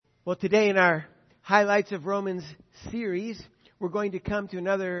Well, today in our Highlights of Romans series, we're going to come to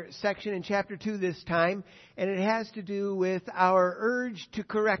another section in chapter 2 this time, and it has to do with our urge to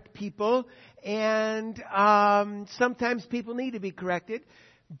correct people. And sometimes people need to be corrected,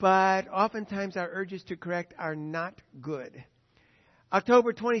 but oftentimes our urges to correct are not good.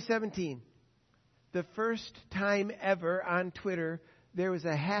 October 2017, the first time ever on Twitter, there was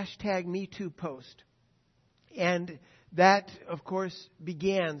a hashtag MeToo post. And that, of course,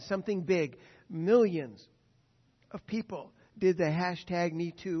 began something big. Millions of people did the hashtag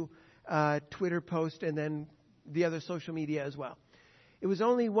MeToo Twitter post and then the other social media as well. It was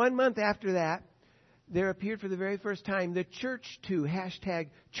only 1 month after that, there appeared for the very first time the Church2, hashtag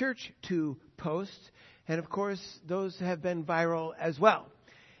Church2 posts. And of course, those have been viral as well.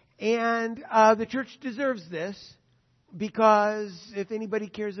 And the church deserves this, because if anybody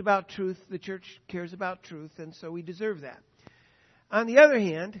cares about truth, the church cares about truth, and so we deserve that. On the other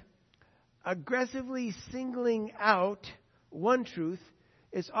hand, aggressively singling out one truth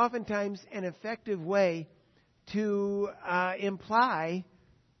is oftentimes an effective way to imply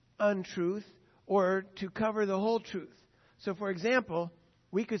untruth or to cover the whole truth. So, for example,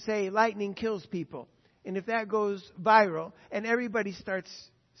 we could say lightning kills people. And if that goes viral and everybody starts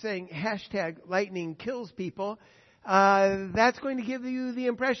saying hashtag lightning kills people, that's going to give you the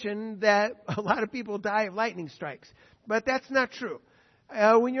impression that a lot of people die of lightning strikes. But that's not true.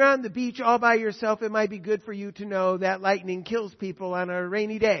 When you're on the beach all by yourself, it might be good for you to know that lightning kills people on a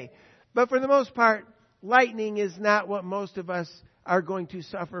rainy day. But for the most part, lightning is not what most of us are going to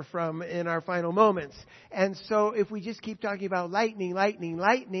suffer from in our final moments. And so if we just keep talking about lightning,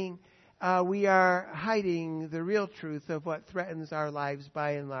 we are hiding the real truth of what threatens our lives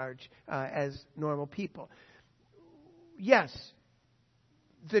by and large as normal people. Yes,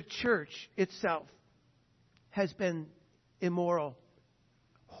 the church itself has been immoral,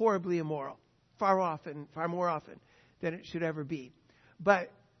 horribly immoral, far more often than it should ever be.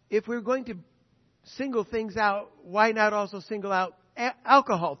 But if we're going to single things out, why not also single out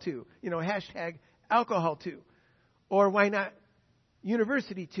alcohol too? Hashtag alcohol too. Or why not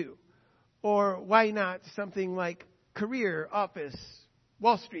university too? Or why not something like career, office,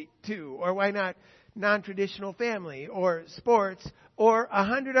 Wall Street too? Or why not non-traditional family or sports or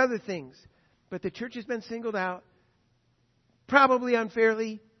 100 other things? But the church has been singled out, probably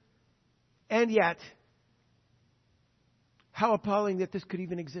unfairly, and yet, how appalling that this could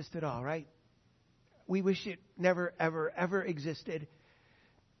even exist at all, right? We wish it never, ever, ever existed,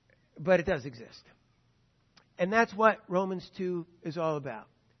 but it does exist. And that's what Romans 2 is all about.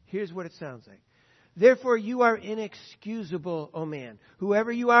 Here's what it sounds like. Therefore you are inexcusable, O man, whoever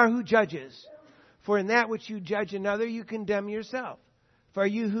you are who judges. For in that which you judge another, you condemn yourself. For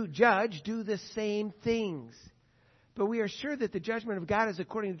you who judge do the same things. But we are sure that the judgment of God is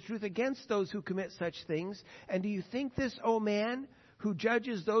according to truth against those who commit such things. And do you think this, O man, who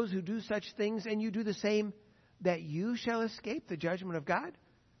judges those who do such things, and you do the same, that you shall escape the judgment of God?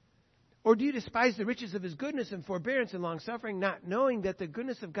 Or do you despise the riches of his goodness and forbearance and long-suffering, not knowing that the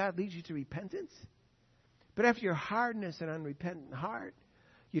goodness of God leads you to repentance? But after your hardness and unrepentant heart,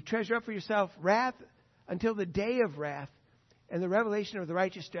 you treasure up for yourself wrath until the day of wrath and the revelation of the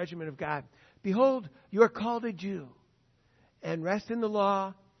righteous judgment of God. Behold, you are called a Jew, and rest in the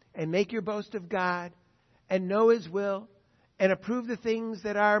law, and make your boast of God, and know his will, and approve the things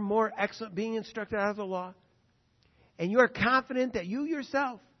that are more excellent, being instructed out of the law. And you are confident that you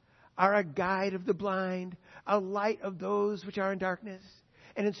yourself are a guide of the blind, a light of those which are in darkness,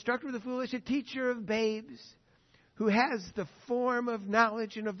 an instructor of the foolish, a teacher of babes, who has the form of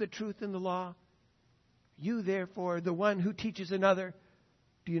knowledge and of the truth in the law. You, therefore, the one who teaches another,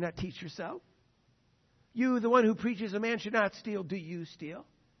 do you not teach yourself? You, the one who preaches a man should not steal, do you steal?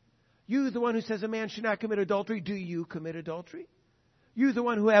 You, the one who says a man should not commit adultery, do you commit adultery? You, the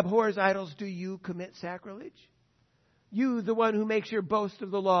one who abhors idols, do you commit sacrilege? You, the one who makes your boast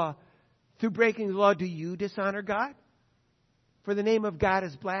of the law, through breaking the law, do you dishonor God? For the name of God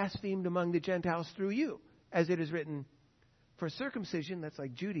is blasphemed among the Gentiles through you, as it is written, for circumcision, that's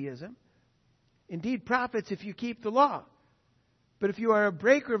like Judaism, indeed profits if you keep the law. But if you are a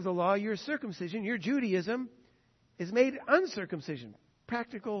breaker of the law, your circumcision, your Judaism, is made uncircumcision,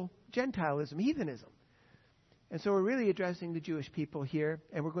 practical Gentilism, heathenism. And so we're really addressing the Jewish people here,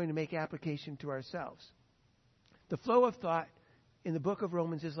 and we're going to make application to ourselves. The flow of thought in the book of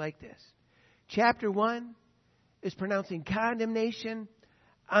Romans is like this. Chapter 1 is pronouncing condemnation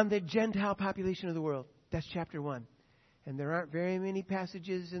on the Gentile population of the world. That's chapter 1. And there aren't very many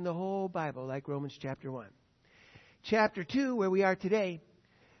passages in the whole Bible like Romans chapter 1. Chapter 2, where we are today,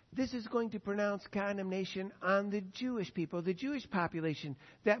 this is going to pronounce condemnation on the Jewish people, the Jewish population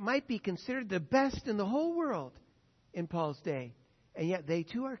that might be considered the best in the whole world in Paul's day. And yet they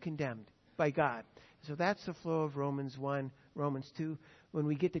too are condemned by God. So that's the flow of Romans 1, Romans 2. When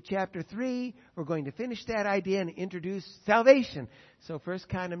we get to chapter 3, we're going to finish that idea and introduce salvation. So first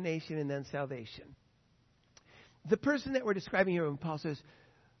condemnation and then salvation. The person that we're describing here when Paul says,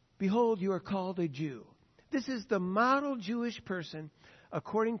 behold, you are called a Jew. This is the model Jewish person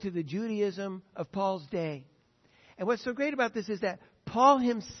according to the Judaism of Paul's day. And what's so great about this is that Paul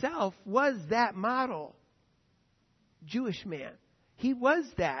himself was that model Jewish man. He was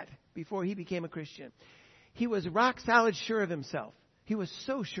that before he became a Christian. He was rock solid sure of himself. He was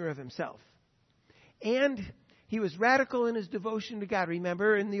so sure of himself. And he was radical in his devotion to God.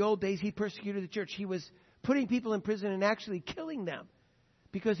 Remember, in the old days, he persecuted the church. He was putting people in prison and actually killing them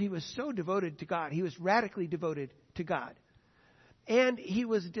because he was so devoted to God. He was radically devoted to God. And he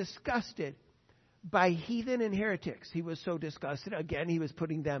was disgusted by heathen and heretics. He was so disgusted. Again, he was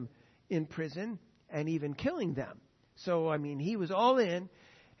putting them in prison and even killing them. So, he was all in.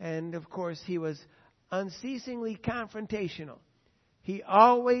 And, of course, he was unceasingly confrontational. He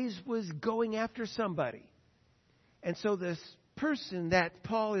always was going after somebody. And so this person that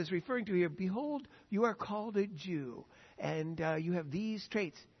Paul is referring to here, behold, you are called a Jew, and you have these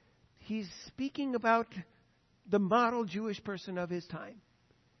traits. He's speaking about the model Jewish person of his time.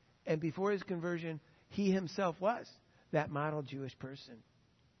 And before his conversion, he himself was that model Jewish person.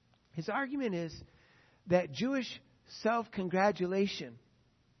 His argument is that Jewish self-congratulation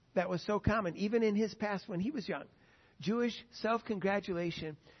that was so common, even in his past when he was young, Jewish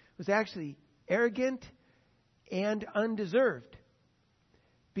self-congratulation was actually arrogant and undeserved.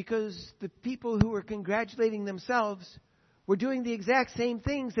 Because the people who were congratulating themselves were doing the exact same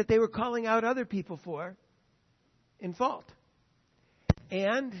things that they were calling out other people for in fault.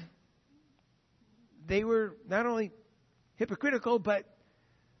 And they were not only hypocritical, but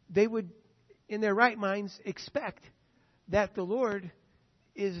they would, in their right minds, expect that the Lord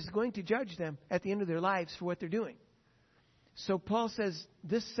is going to judge them at the end of their lives for what they're doing. So Paul says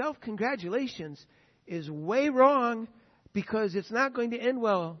this self-congratulations is way wrong because it's not going to end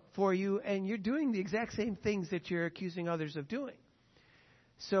well for you, and you're doing the exact same things that you're accusing others of doing.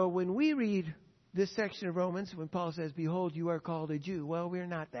 So when we read this section of Romans, when Paul says, behold, you are called a Jew, well, we're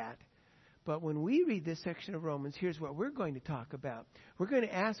not that. But when we read this section of Romans, here's what we're going to talk about. We're going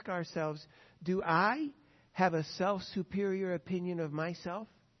to ask ourselves, do I have a self-superior opinion of myself?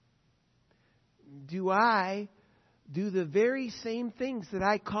 Do I do the very same things that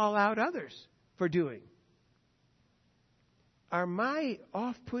I call out others for doing? Are my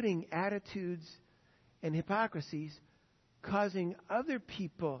off-putting attitudes and hypocrisies causing other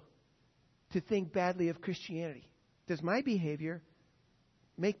people to think badly of Christianity? Does my behavior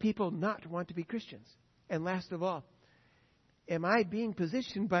make people not want to be Christians? And last of all, am I being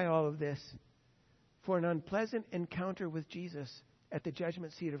positioned by all of this for an unpleasant encounter with Jesus at the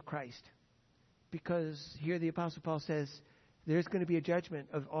judgment seat of Christ? Because here the Apostle Paul says there's going to be a judgment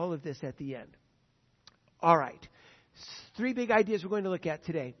of all of this at the end. All right. 3 big ideas we're going to look at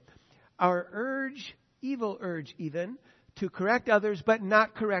today. Our urge, evil urge even, to correct others but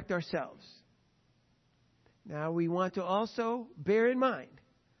not correct ourselves. Now we want to also bear in mind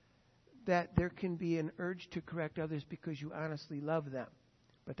that there can be an urge to correct others because you honestly love them.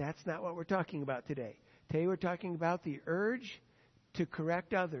 But that's not what we're talking about today. Today we're talking about the urge to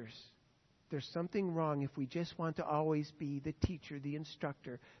correct others. There's something wrong if we just want to always be the teacher, the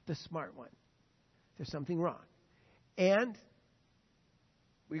instructor, the smart one. There's something wrong. And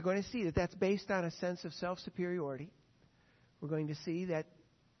we're going to see that that's based on a sense of self-superiority. We're going to see that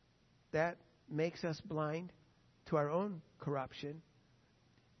that makes us blind to our own corruption.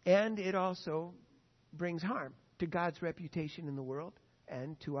 And it also brings harm to God's reputation in the world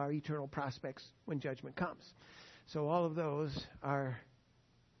and to our eternal prospects when judgment comes. So all of those are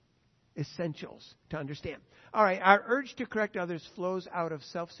essentials to understand. All right, our urge to correct others flows out of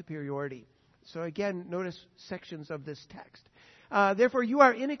self-superiority. So again, notice sections of this text. Therefore, you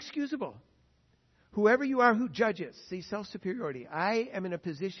are inexcusable. Whoever you are who judges, see, self-superiority. I am in a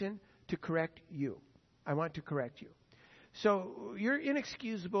position to correct you. I want to correct you. So you're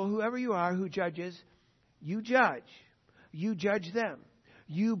inexcusable, whoever you are who judges. You judge. You judge them.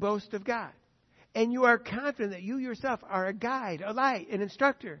 You boast of God. And you are confident that you yourself are a guide, a light, an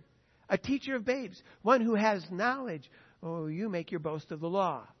instructor, a teacher of babes, one who has knowledge. Oh, you make your boast of the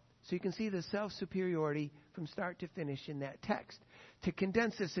law. So you can see the self-superiority from start to finish in that text. To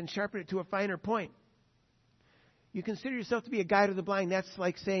condense this and sharpen it to a finer point, you consider yourself to be a guide of the blind. That's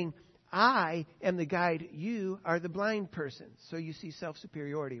like saying, I am the guide. You are the blind person. So you see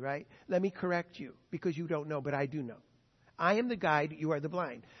self-superiority, right? Let me correct you because you don't know, but I do know. I am the guide. You are the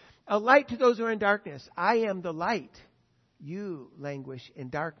blind. A light to those who are in darkness. I am the light. You languish in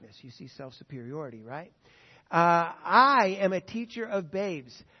darkness. You see self-superiority, right? I am a teacher of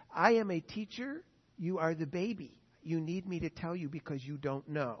babes. I am a teacher. You are the baby. You need me to tell you because you don't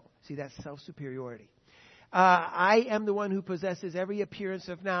know. See, that's self-superiority. I am the one who possesses every appearance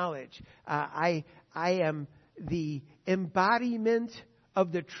of knowledge. I am the embodiment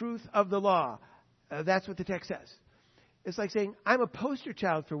of the truth of the law. That's what the text says. It's like saying, I'm a poster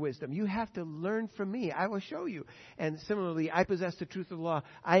child for wisdom. You have to learn from me. I will show you. And similarly, I possess the truth of the law.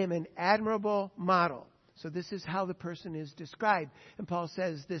 I am an admirable model. So this is how the person is described. And Paul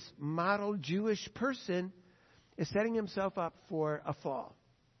says this model Jewish person is setting himself up for a fall.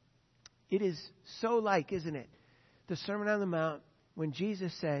 It is so like, isn't it, the Sermon on the Mount when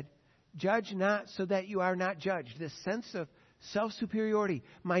Jesus said, judge not so that you are not judged. This sense of self-superiority,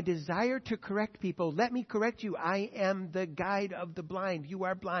 my desire to correct people. Let me correct you. I am the guide of the blind. You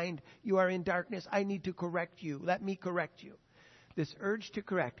are blind. You are in darkness. I need to correct you. Let me correct you. This urge to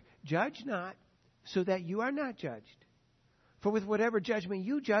correct. Judge not so that you are not judged. For with whatever judgment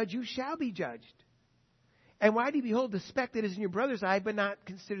you judge, you shall be judged. And why do you behold the speck that is in your brother's eye, but not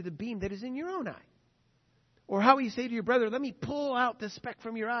consider the beam that is in your own eye? Or how will you say to your brother, let me pull out the speck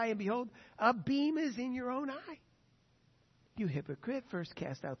from your eye, and behold, a beam is in your own eye? You hypocrite, first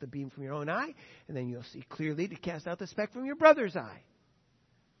cast out the beam from your own eye, and then you'll see clearly to cast out the speck from your brother's eye.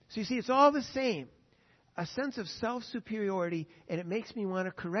 So you see, it's all the same. A sense of self-superiority, and it makes me want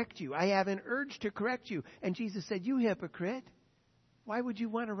to correct you. I have an urge to correct you. And Jesus said, you hypocrite, why would you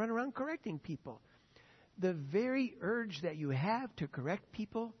want to run around correcting people? The very urge that you have to correct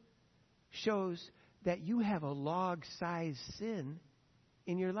people shows that you have a log-sized sin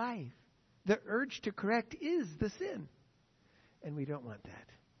in your life. The urge to correct is the sin. And we don't want that.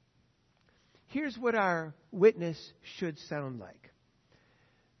 Here's what our witness should sound like.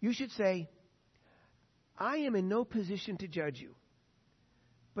 You should say, I am in no position to judge you,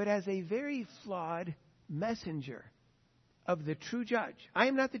 but as a very flawed messenger of the true judge. I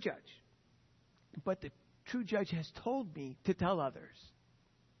am not the judge, but the true judge has told me to tell others.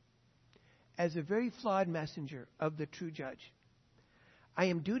 As a very flawed messenger of the true judge, I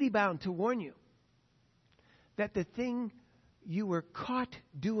am duty-bound to warn you that the thing you were caught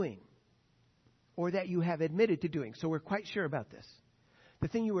doing or that you have admitted to doing, so we're quite sure about this, the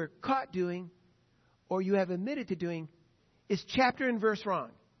thing you were caught doing or you have admitted to doing is chapter and verse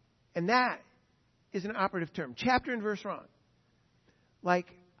wrong. And that is an operative term, chapter and verse wrong. Like,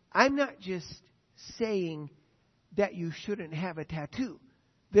 I'm not just saying that you shouldn't have a tattoo.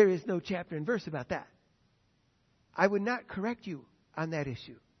 There is no chapter and verse about that. I would not correct you on that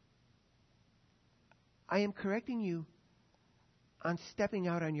issue. I am correcting you on stepping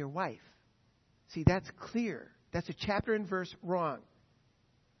out on your wife. See, that's clear. That's a chapter and verse wrong.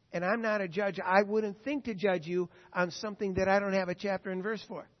 And I'm not a judge. I wouldn't think to judge you on something that I don't have a chapter and verse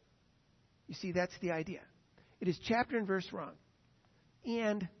for. You see, that's the idea. It is chapter and verse wrong.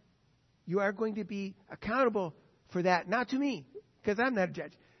 And you are going to be accountable for that, not to me, because I'm not a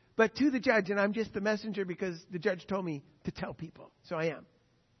judge, but to the judge, and I'm just the messenger because the judge told me to tell people. So I am.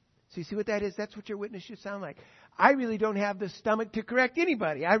 So you see what that is? That's what your witness should sound like. I really don't have the stomach to correct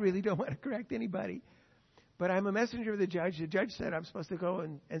anybody. I really don't want to correct anybody. But I'm a messenger of the judge. The judge said I'm supposed to go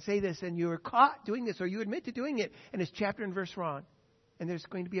and say this, and you were caught doing this, or you admit to doing it, and it's chapter and verse wrong. And there's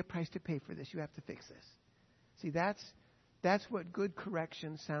going to be a price to pay for this. You have to fix this. See, that's what good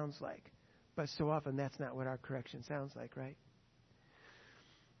correction sounds like. But so often that's not what our correction sounds like, right?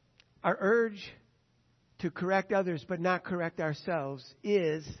 Our urge to correct others but not correct ourselves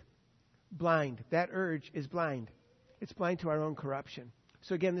is blind. That urge is blind. It's blind to our own corruption.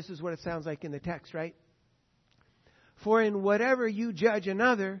 So again, this is what it sounds like in the text, right? For in whatever you judge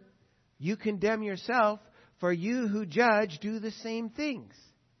another, you condemn yourself, for you who judge do the same things.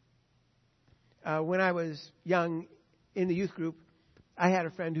 When I was young in the youth group, I had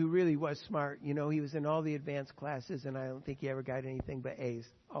a friend who really was smart. You know, he was in all the advanced classes, and I don't think he ever got anything but A's.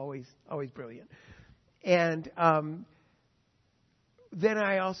 Always brilliant. And then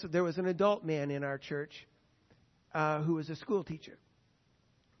there was an adult man in our church who was a school teacher.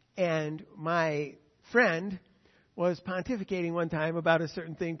 And my friend was pontificating one time about a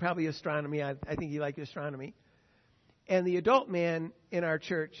certain thing, probably astronomy. I think he liked astronomy. And the adult man in our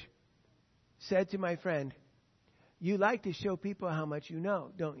church said to my friend, you like to show people how much you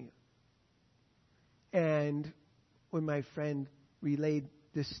know, don't you? And when my friend relayed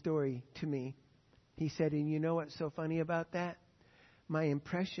this story to me, he said, and you know what's so funny about that? My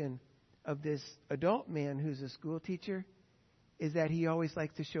impression of this adult man who's a school teacher is that he always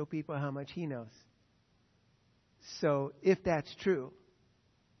likes to show people how much he knows. So if that's true,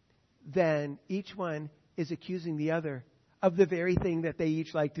 then each one is accusing the other of the very thing that they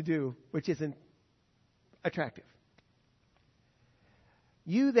each like to do, which isn't attractive.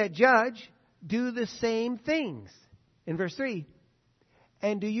 You that judge, do the same things. In verse 3,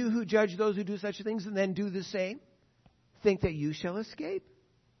 and do you who judge those who do such things and then do the same, think that you shall escape?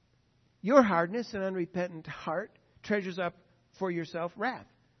 Your hardness and unrepentant heart treasures up for yourself wrath.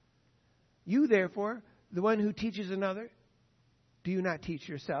 You therefore, the one who teaches another, do you not teach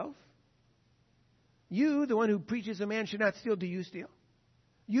yourself? You, the one who preaches a man should not steal, do you steal?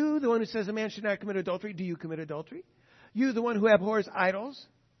 You, the one who says a man should not commit adultery, do you commit adultery? You, the one who abhors idols,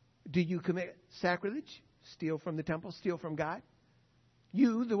 do you commit sacrilege? Steal from the temple, steal from God?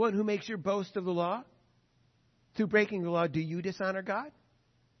 You, the one who makes your boast of the law, through breaking the law, do you dishonor God?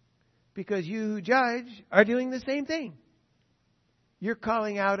 Because you who judge are doing the same thing. You're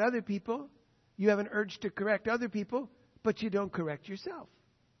calling out other people. You have an urge to correct other people, but you don't correct yourself.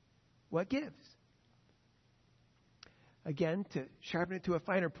 What gives? Again, to sharpen it to a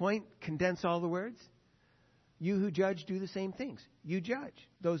finer point, condense all the words. You who judge do the same things. You judge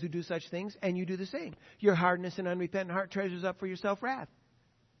those who do such things, and you do the same. Your hardness and unrepentant heart treasures up for yourself wrath.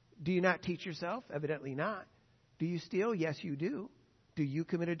 Do you not teach yourself? Evidently not. Do you steal? Yes, you do. Do you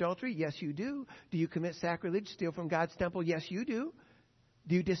commit adultery? Yes, you do. Do you commit sacrilege, steal from God's temple? Yes, you do.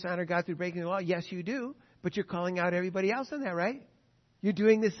 Do you dishonor God through breaking the law? Yes, you do. But you're calling out everybody else on that, right? You're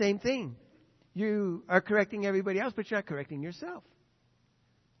doing the same thing. You are correcting everybody else, but you're not correcting yourself.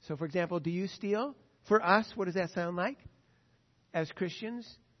 So, for example, do you steal? For us, what does that sound like? As Christians,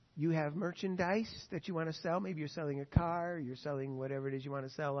 you have merchandise that you want to sell. Maybe you're selling a car, you're selling whatever it is you want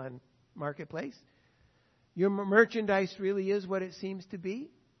to sell on Marketplace. Your merchandise really is what it seems to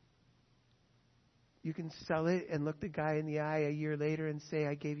be. You can sell it and look the guy in the eye a year later and say,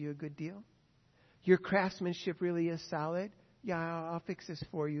 I gave you a good deal. Your craftsmanship really is solid. Yeah, I'll fix this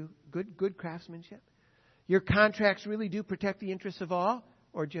for you. Good craftsmanship. Your contracts really do protect the interests of all,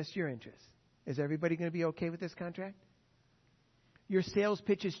 or just your interests? Is everybody going to be okay with this contract? Your sales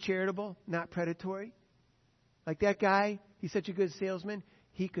pitch is charitable, not predatory. Like that guy, he's such a good salesman,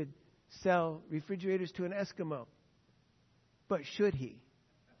 he could sell refrigerators to an Eskimo. But should he?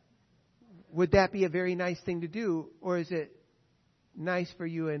 Would that be a very nice thing to do, or is it nice for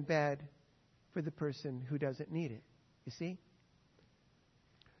you and bad for the person who doesn't need it? You see?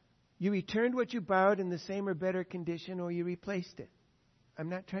 You returned what you borrowed in the same or better condition, or you replaced it. I'm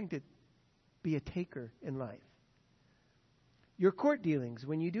not trying to be a taker in life. Your court dealings,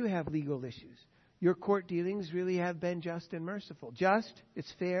 when you do have legal issues, your court dealings really have been just and merciful. Just,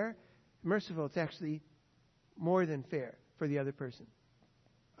 it's fair. Merciful, it's actually more than fair for the other person.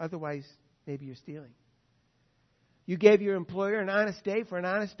 Otherwise, maybe you're stealing. You gave your employer an honest day for an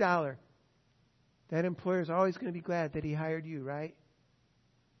honest dollar. That employer is always going to be glad that he hired you, right?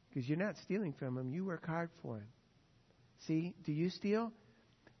 Because you're not stealing from him. You work hard for him. See, do you steal?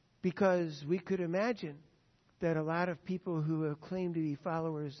 Because we could imagine that a lot of people who have claimed to be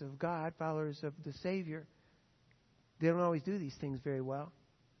followers of God, followers of the Savior, they don't always do these things very well.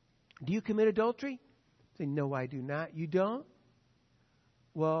 Do you commit adultery? Say, no, I do not. You don't?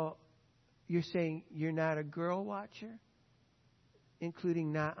 Well, you're saying you're not a girl watcher,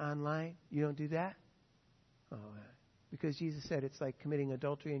 including not online? You don't do that? Oh, because Jesus said it's like committing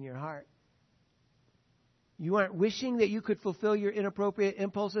adultery in your heart. You aren't wishing that you could fulfill your inappropriate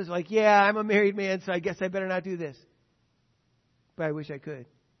impulses, like, yeah, I'm a married man, so I guess I better not do this. But I wish I could.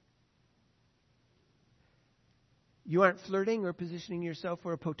 You aren't flirting or positioning yourself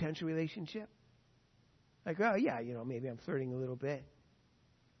for a potential relationship. Like, oh, yeah, maybe I'm flirting a little bit.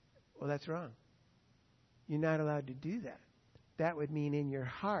 Well, that's wrong. You're not allowed to do that. That would mean in your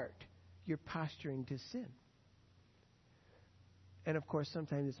heart, you're posturing to sin. And of course,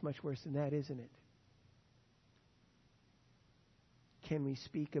 sometimes it's much worse than that, isn't it? Can we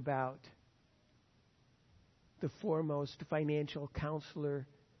speak about the foremost financial counselor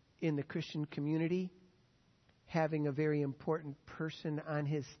in the Christian community having a very important person on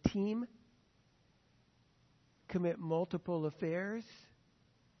his team commit multiple affairs,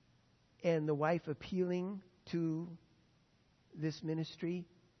 and the wife appealing to this ministry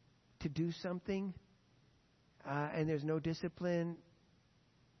to do something, and there's no discipline,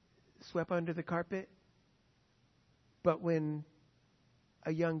 swept under the carpet? But when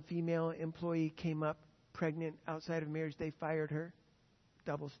a young female employee came up pregnant outside of marriage, they fired her.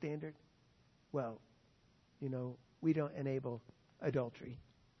 Double standard. Well, we don't enable adultery.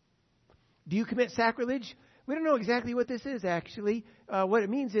 Do you commit sacrilege? We don't know exactly what this is, actually. What it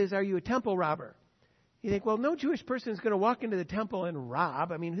means is, are you a temple robber? You think, well, no Jewish person is going to walk into the temple and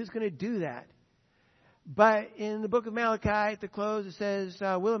rob. I mean, who's going to do that? But in the book of Malachi, at the close, it says,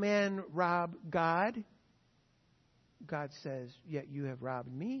 will a man rob God? God says, yet you have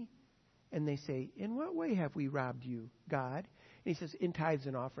robbed me. And they say, in what way have we robbed you, God? And he says, in tithes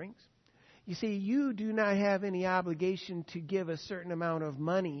and offerings. You see, you do not have any obligation to give a certain amount of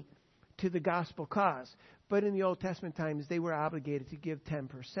money to the gospel cause. But in the Old Testament times, they were obligated to give 10%.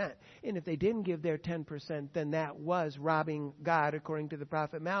 And if they didn't give their 10%, then that was robbing God, according to the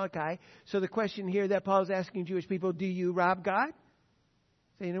prophet Malachi. So the question here that Paul is asking Jewish people, do you rob God?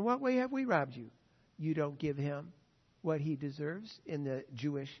 Saying, in what way have we robbed you? You don't give him what he deserves in the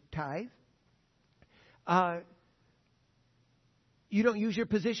Jewish tithe. You don't use your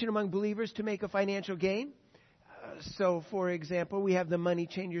position among believers to make a financial gain. So, for example, we have the money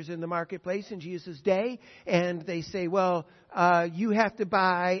changers in the marketplace in Jesus' day, and they say, well, you have to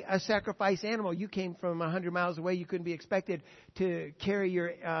buy a sacrifice animal. You came from 100 miles away. You couldn't be expected to carry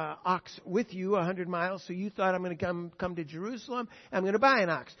your ox with you 100 miles, so you thought, I'm going to come to Jerusalem. I'm going to buy an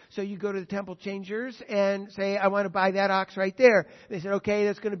ox. So you go to the temple changers and say, I want to buy that ox right there. They said, okay,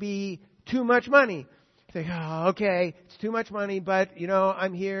 that's going to be too much money. Think, oh, okay, it's too much money, but,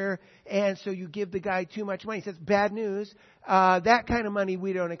 I'm here. And so you give the guy too much money. He says, bad news. That kind of money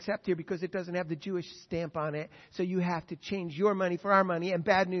we don't accept here because it doesn't have the Jewish stamp on it. So you have to change your money for our money. And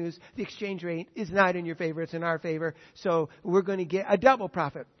bad news, the exchange rate is not in your favor. It's in our favor. So we're going to get a double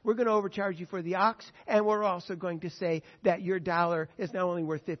profit. We're going to overcharge you for the ox. And we're also going to say that your dollar is now only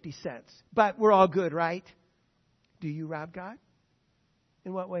worth 50 cents. But we're all good, right? Do you rob God?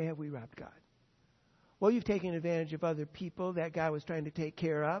 In what way have we robbed God? Well, you've taken advantage of other people that God was trying to take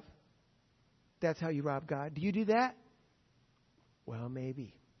care of. That's how you rob God. Do you do that? Well,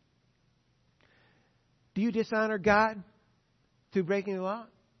 maybe. Do you dishonor God through breaking the law?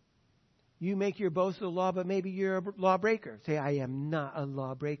 You make your boast of the law, but maybe you're a lawbreaker. Say, I am not a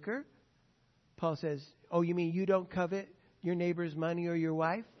lawbreaker. Paul says, oh, you mean you don't covet your neighbor's money or your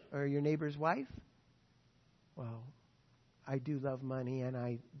wife or your neighbor's wife? Well, I do love money, and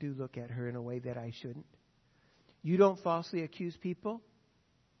I do look at her in a way that I shouldn't. You don't falsely accuse people.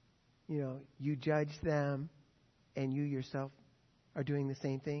 You judge them, and you yourself are doing the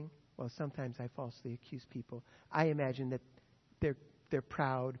same thing. Well, sometimes I falsely accuse people. I imagine that they're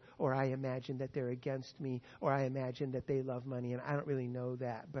proud, or I imagine that they're against me, or I imagine that they love money, and I don't really know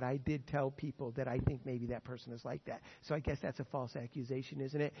that. But I did tell people that I think maybe that person is like that. So I guess that's a false accusation,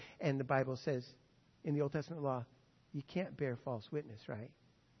 isn't it? And the Bible says in the Old Testament law, you can't bear false witness, right?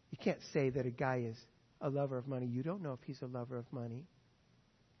 You can't say that a guy is a lover of money. You don't know if he's a lover of money.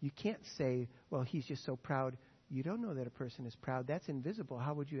 You can't say, well, he's just so proud. You don't know that a person is proud. That's invisible.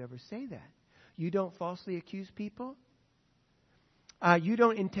 How would you ever say that? You don't falsely accuse people. You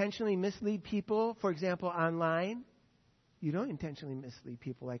don't intentionally mislead people, for example, online. You don't intentionally mislead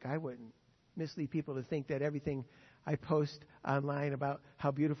people like I wouldn't. Mislead people to think that everything I post online about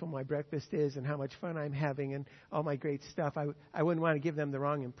how beautiful my breakfast is and how much fun I'm having and all my great stuff, I wouldn't want to give them the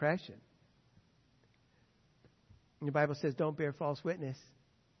wrong impression. And the Bible says don't bear false witness.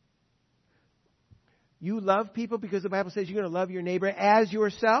 You love people because the Bible says you're going to love your neighbor as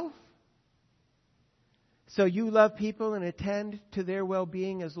yourself. So you love people and attend to their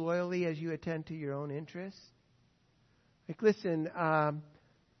well-being as loyally as you attend to your own interests. Like, listen,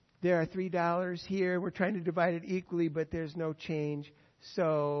 there are $3 here. We're trying to divide it equally, but there's no change.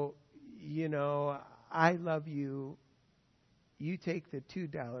 So, I love you. You take the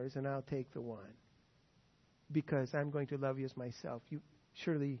 $2 and I'll take the $1. Because I'm going to love you as myself.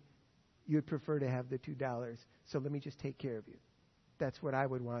 Surely you'd prefer to have the $2. So let me just take care of you. That's what I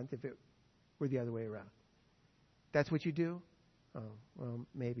would want if it were the other way around. That's what you do? Oh, well,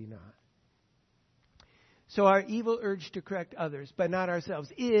 maybe not. So our evil urge to correct others, but not ourselves,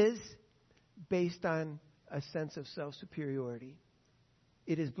 is based on a sense of self-superiority.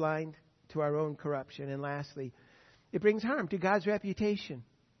 It is blind to our own corruption. And lastly, it brings harm to God's reputation.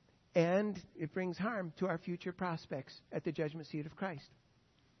 And it brings harm to our future prospects at the judgment seat of Christ.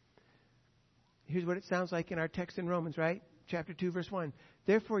 Here's what it sounds like in our text in Romans, right? Chapter 2, verse 1.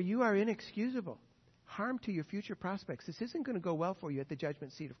 Therefore, you are inexcusable. Harm to your future prospects. This isn't going to go well for you at the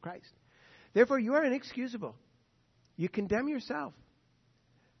judgment seat of Christ. Therefore, you are inexcusable. You condemn yourself.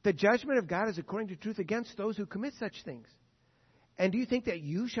 The judgment of God is according to truth against those who commit such things. And do you think that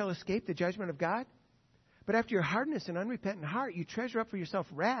you shall escape the judgment of God? But after your hardness and unrepentant heart, you treasure up for yourself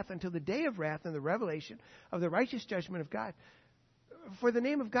wrath until the day of wrath and the revelation of the righteous judgment of God. For the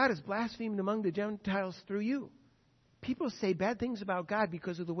name of God is blasphemed among the Gentiles through you. People say bad things about God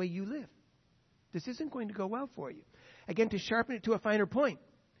because of the way you live. This isn't going to go well for you. Again, to sharpen it to a finer point,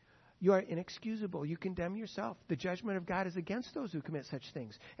 you are inexcusable. You condemn yourself. The judgment of God is against those who commit such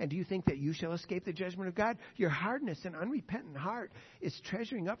things. And do you think that you shall escape the judgment of God? Your hardness and unrepentant heart is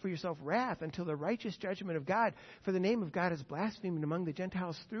treasuring up for yourself wrath until the righteous judgment of God, for the name of God is blasphemed among the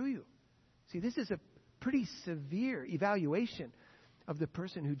Gentiles through you. See, this is a pretty severe evaluation of the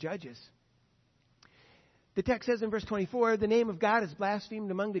person who judges. The text says in verse 24, the name of God is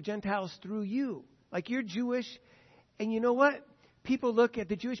blasphemed among the Gentiles through you. Like you're Jewish, and you know what? People look at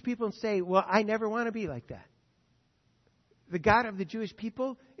the Jewish people and say, well, I never want to be like that. The God of the Jewish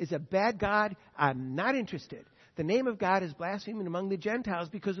people is a bad God. I'm not interested. The name of God is blasphemed among the Gentiles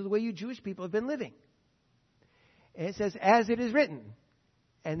because of the way you Jewish people have been living. And it says, as it is written.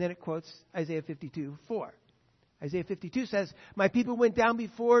 And then it quotes Isaiah 52:4. Isaiah 52 says, my people went down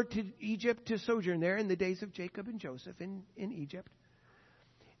before to Egypt to sojourn there in the days of Jacob and Joseph in Egypt.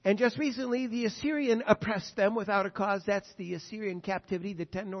 And just recently, the Assyrian oppressed them without a cause. That's the Assyrian captivity. The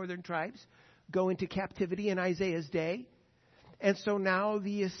 10 northern tribes go into captivity in Isaiah's day. And so now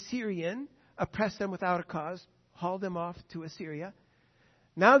the Assyrian oppressed them without a cause, hauled them off to Assyria.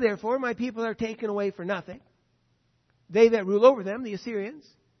 Now, therefore, my people are taken away for nothing. They that rule over them, the Assyrians,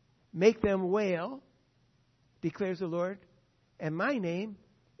 make them wail, declares the Lord. And my name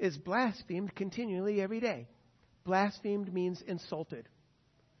is blasphemed continually every day. Blasphemed means insulted.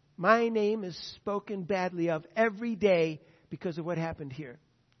 My name is spoken badly of every day because of what happened here.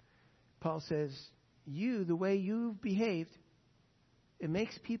 Paul says, you, the way you've behaved, it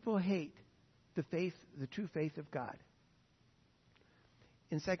makes people hate the faith, the true faith of God.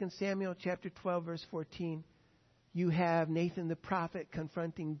 In 2 Samuel chapter 12, verse 14, you have Nathan the prophet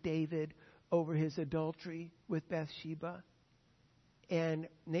confronting David over his adultery with Bathsheba. And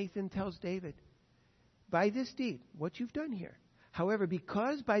Nathan tells David, by this deed, what you've done here, however,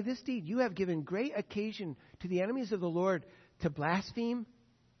 because by this deed you have given great occasion to the enemies of the Lord to blaspheme,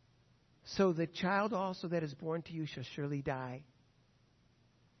 so the child also that is born to you shall surely die.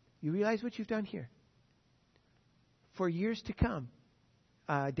 You realize what you've done here? For years to come,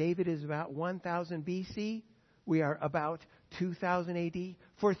 David is about 1000 BC. We are about 2000 AD.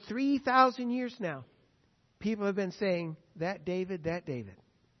 For 3,000 years now, people have been saying, that David.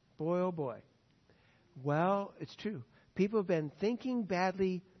 Boy, oh boy. Well, it's true. People have been thinking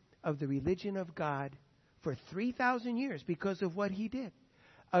badly of the religion of God for 3,000 years because of what he did.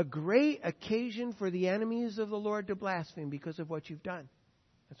 A great occasion for the enemies of the Lord to blaspheme because of what you've done.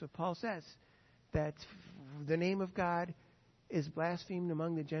 That's what Paul says. That the name of God is blasphemed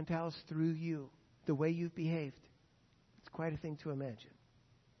among the Gentiles through you, the way you've behaved. It's quite a thing to imagine.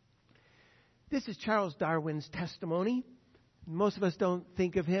 This is Charles Darwin's testimony. Most of us don't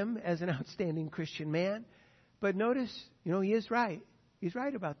think of him as an outstanding Christian man. But notice, he is right. He's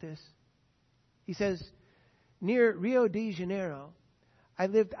right about this. He says, near Rio de Janeiro, I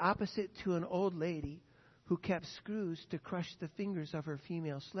lived opposite to an old lady who kept screws to crush the fingers of her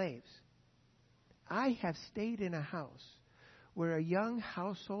female slaves. I have stayed in a house where a young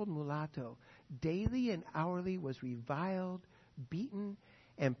household mulatto daily and hourly was reviled, beaten,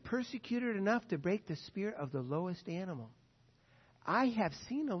 and persecuted enough to break the spirit of the lowest animal. I have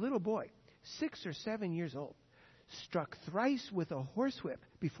seen a little boy, 6 or 7 years old, struck thrice with a horsewhip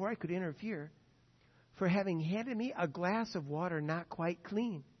before I could interfere for having handed me a glass of water not quite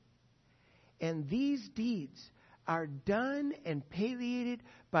clean. And these deeds are done and palliated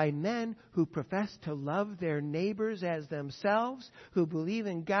by men who profess to love their neighbors as themselves, who believe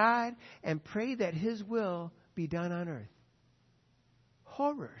in God and pray that his will be done on earth.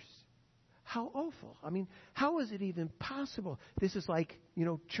 Horrors. How awful. I mean, how is it even possible? This is like,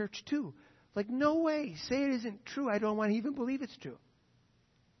 church too. Like, no way. Say it isn't true. I don't want to even believe it's true.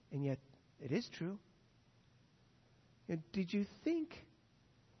 And yet, it is true. And did you think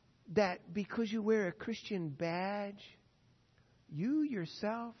that because you wear a Christian badge, you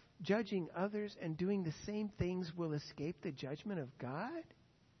yourself, judging others and doing the same things, will escape the judgment of God?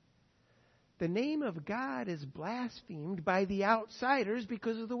 The name of God is blasphemed by the outsiders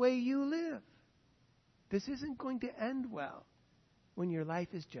because of the way you live. This isn't going to end well when your life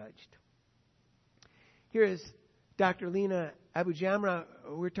is judged. Here is Dr. Lena Abu Jamra.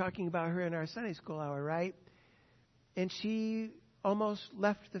 We're talking about her in our Sunday school hour, right? And she almost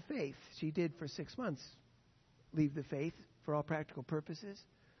left the faith. She did for 6 months leave the faith for all practical purposes.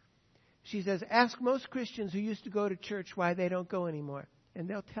 She says, ask most Christians who used to go to church why they don't go anymore. And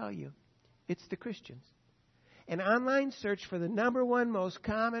they'll tell you, it's the Christians. An online search for the number one most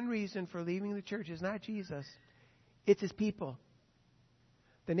common reason for leaving the church is not Jesus. It's his people.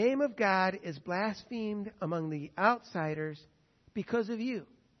 The name of God is blasphemed among the outsiders because of you.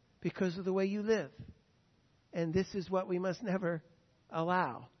 because of the way you live. And this is what we must never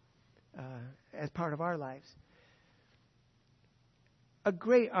allow as part of our lives. A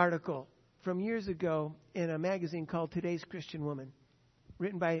great article from years ago in a magazine called Today's Christian Woman,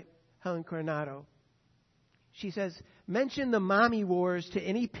 written by Helen Coronado. She says, mention the mommy wars to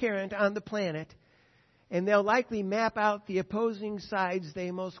any parent on the planet, and they'll likely map out the opposing sides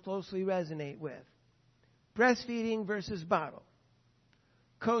they most closely resonate with. Breastfeeding versus bottle.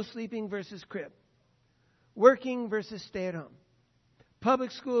 Co-sleeping versus crib. Working versus stay-at-home.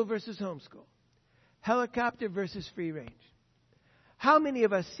 Public school versus homeschool. Helicopter versus free range. How many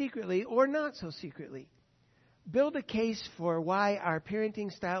of us secretly, or not so secretly, build a case for why our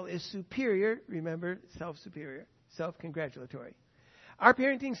parenting style is superior? Remember, self-superior, self-congratulatory. Our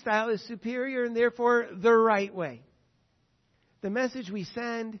parenting style is superior and therefore the right way. The message we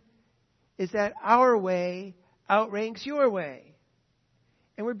send is that our way outranks your way.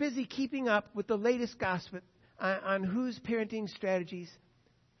 And we're busy keeping up with the latest gossip on whose parenting strategies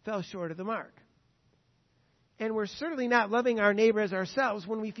fell short of the mark. And we're certainly not loving our neighbor as ourselves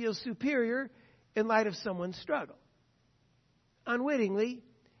when we feel superior in light of someone's struggle. Unwittingly,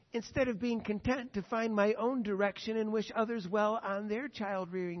 instead of being content to find my own direction and wish others well on their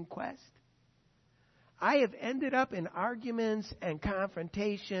child-rearing quest, I have ended up in arguments and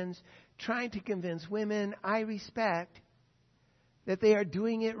confrontations trying to convince women I respect that they are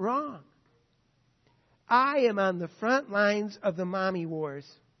doing it wrong. I am on the front lines of the mommy wars,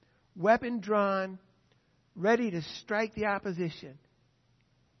 weapon drawn, ready to strike the opposition.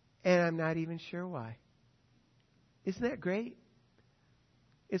 And I'm not even sure why. Isn't that great?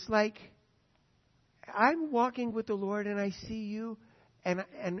 It's like I'm walking with the Lord and I see you, and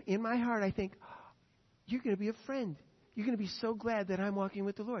in my heart I think, oh, you're going to be a friend. You're going to be so glad that I'm walking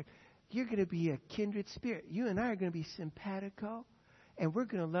with the Lord. You're going to be a kindred spirit. You and I are going to be simpatico, and we're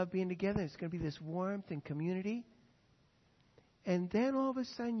going to love being together. It's going to be this warmth and community. And then all of a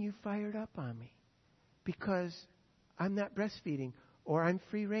sudden you fired up on me because I'm not breastfeeding or I'm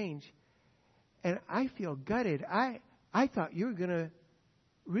free range. And I feel gutted. I thought you were going to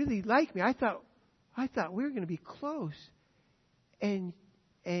really like me. I thought we were going to be close. And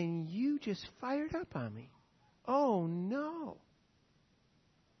you just fired up on me. Oh, no.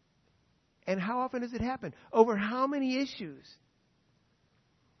 And how often does it happen? Over how many issues?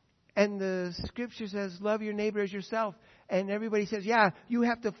 And the scripture says, love your neighbor as yourself. And everybody says, yeah, you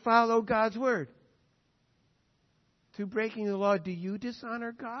have to follow God's word. Through breaking the law, do you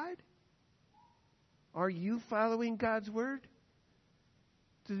dishonor God? Are you following God's word?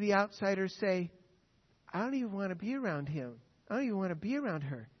 Do the outsiders say, I don't even want to be around him. I don't even want to be around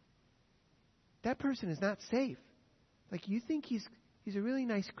her. That person is not safe. Like, you think he's a really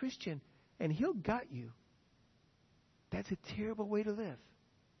nice Christian, and he'll gut you. That's a terrible way to live.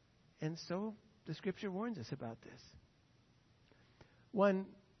 And so the scripture warns us about this. One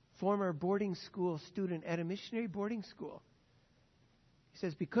former boarding school student at a missionary boarding school, he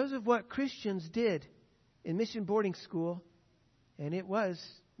says, because of what Christians did in mission boarding school, and it was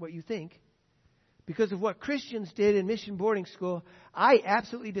what you think, because of what Christians did in mission boarding school, I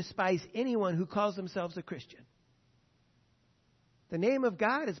absolutely despise anyone who calls themselves a Christian. The name of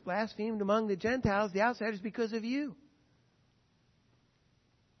God is blasphemed among the Gentiles, the outsiders, because of you.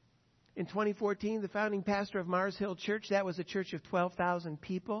 In 2014, the founding pastor of Mars Hill Church, that was a church of 12,000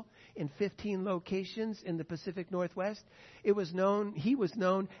 people in 15 locations in the Pacific Northwest. He was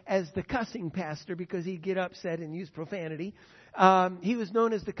known as the cussing pastor because he'd get upset and use profanity. He was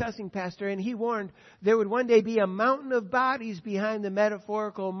known as the cussing pastor, and he warned there would one day be a mountain of bodies behind the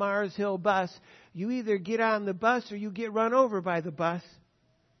metaphorical Mars Hill bus. You either get on the bus or you get run over by the bus.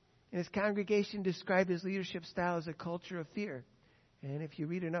 And his congregation described his leadership style as a culture of fear. And if you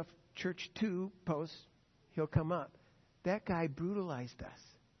read enough Church 2 posts, he'll come up. That guy brutalized us.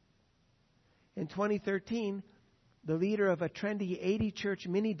 In 2013, the leader of a trendy 80-church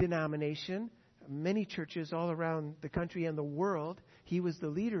mini-denomination, many churches all around the country and the world, he was the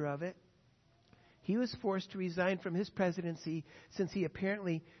leader of it. He was forced to resign from his presidency since he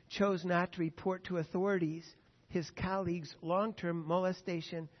apparently chose not to report to authorities his colleagues' long-term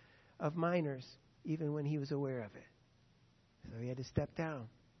molestation of minors, even when he was aware of it. So he had to step down.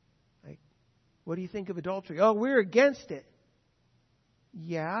 Like, what do you think of adultery? Oh, we're against it.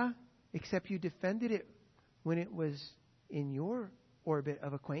 Yeah, except you defended it when it was in your orbit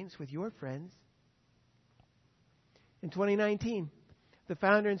of acquaintance with your friends. In 2019, the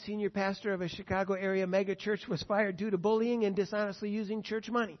founder and senior pastor of a Chicago area mega church was fired due to bullying and dishonestly using church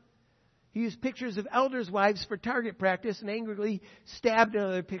money. He used pictures of elders' wives for target practice and angrily stabbed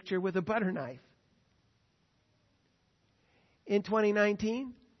another picture with a butter knife. In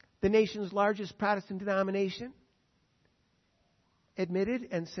 2019, the nation's largest Protestant denomination, admitted,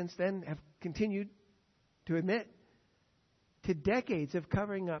 and since then have continued to admit, to decades of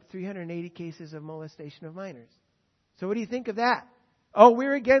covering up 380 cases of molestation of minors. So what do you think of that? Oh,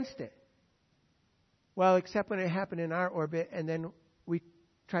 we're against it. Well, except when it happened in our orbit, and then we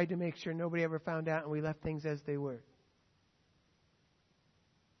tried to make sure nobody ever found out, and we left things as they were.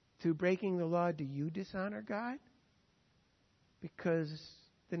 Through breaking the law, do you dishonor God? Because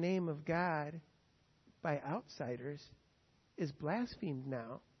the name of God by outsiders is blasphemed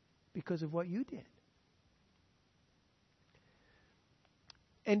now because of what you did.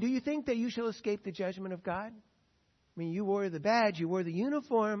 And do you think that you shall escape the judgment of God? I mean, you wore the badge, you wore the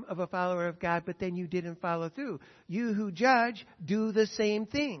uniform of a follower of God, but then you didn't follow through. You who judge do the same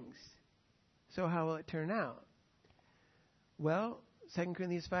things. So how will it turn out? Well, 2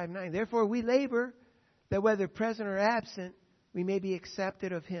 Corinthians 5:9. Therefore we labor that whether present or absent, we may be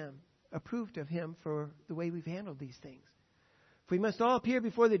accepted of Him, approved of Him for the way we've handled these things. For we must all appear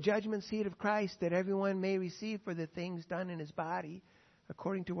before the judgment seat of Christ, that everyone may receive for the things done in his body,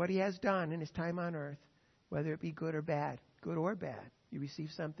 according to what he has done in his time on earth, whether it be good or bad. Good or bad. You receive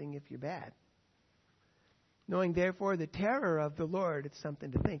something if you're bad. Knowing, therefore, the terror of the Lord, it's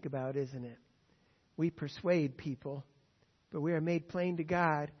something to think about, isn't it? We persuade people, but we are made plain to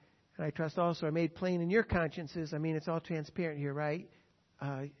God, and I trust also are made plain in your consciences. I mean, it's all transparent here, right?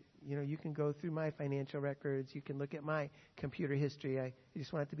 You can go through my financial records. You can look at my computer history. I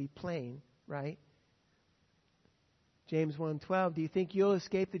just want it to be plain, right? James 1:12, do you think you'll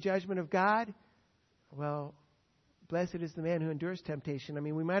escape the judgment of God? Well, blessed is the man who endures temptation. I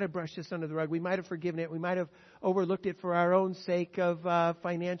mean, we might have brushed this under the rug. We might have forgiven it. We might have overlooked it for our own sake of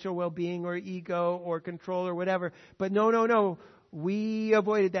financial well-being or ego or control or whatever. But no. We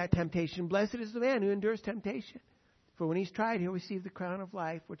avoided that temptation. Blessed is the man who endures temptation. For when he's tried, he'll receive the crown of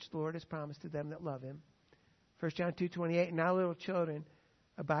life, which the Lord has promised to them that love Him. 1 John 2:28, now little children,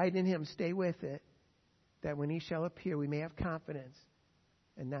 abide in Him, stay with it, that when He shall appear, we may have confidence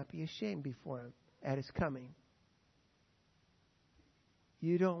and not be ashamed before Him at His coming.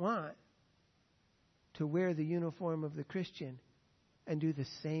 You don't want to wear the uniform of the Christian and do the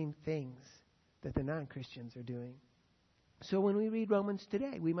same things that the non-Christians are doing. So when we read Romans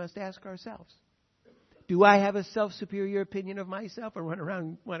today, we must ask ourselves, do I have a self-superior opinion of myself and run around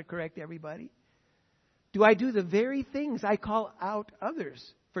and want to correct everybody? Do I do the very things I call out others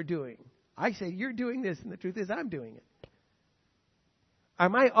for doing? I say, you're doing this, and the truth is I'm doing it. Are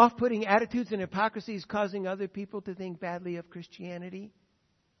my off-putting attitudes and hypocrisies causing other people to think badly of Christianity?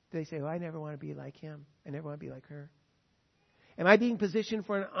 Do they say, I never want to be like him. I never want to be like her. Am I being positioned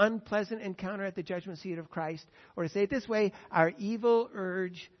for an unpleasant encounter at the judgment seat of Christ? Or to say it this way, our evil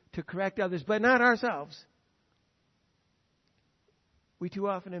urge to correct others, but not ourselves. We too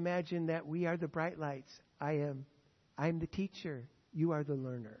often imagine that we are the bright lights. I'm the teacher. You are the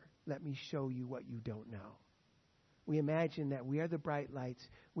learner. Let me show you what you don't know. We imagine that we are the bright lights.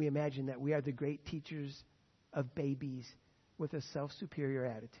 We imagine that we are the great teachers of babies with a self-superior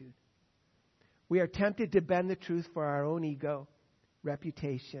attitude. We are tempted to bend the truth for our own ego,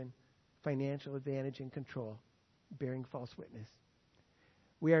 reputation, financial advantage, and control, bearing false witness.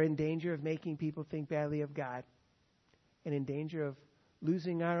 We are in danger of making people think badly of God and in danger of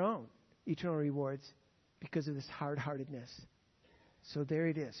losing our own eternal rewards because of this hard-heartedness. So there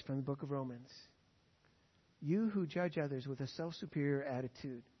it is from the book of Romans. You who judge others with a self-superior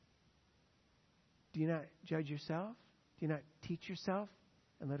attitude, do you not judge yourself? Do you not teach yourself?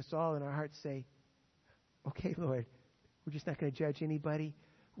 And let us all in our hearts say, okay, Lord, we're just not going to judge anybody.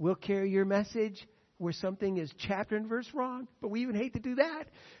 We'll carry your message where something is chapter and verse wrong, but we even hate to do that.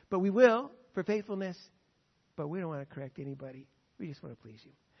 But we will for faithfulness, but we don't want to correct anybody. We just want to please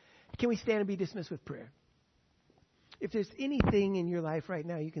you. Can we stand and be dismissed with prayer? If there's anything in your life right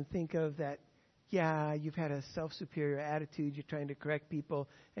now you can think of that, you've had a self-superior attitude, you're trying to correct people,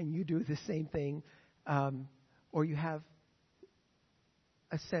 and you do the same thing, or you have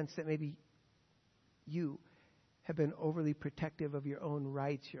a sense that maybe you have been overly protective of your own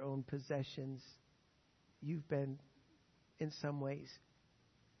rights, your own possessions. You've been, in some ways,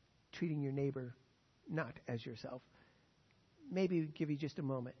 treating your neighbor not as yourself. Maybe give you just a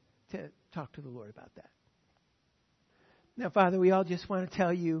moment to talk to the Lord about that. Now, Father, we all just want to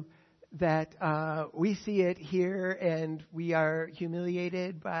tell you that we see it here and we are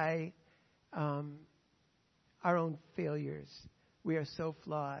humiliated by our own failures. We are so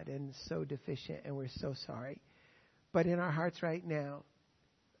flawed and so deficient, and we're so sorry. But in our hearts right now,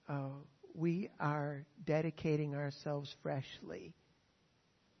 we are dedicating ourselves freshly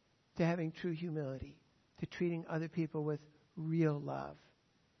to having true humility, to treating other people with real love,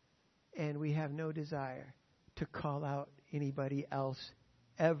 and we have no desire to call out anybody else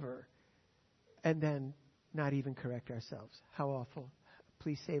ever and then not even correct ourselves. How awful.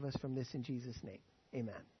 Please save us from this in Jesus' name. Amen.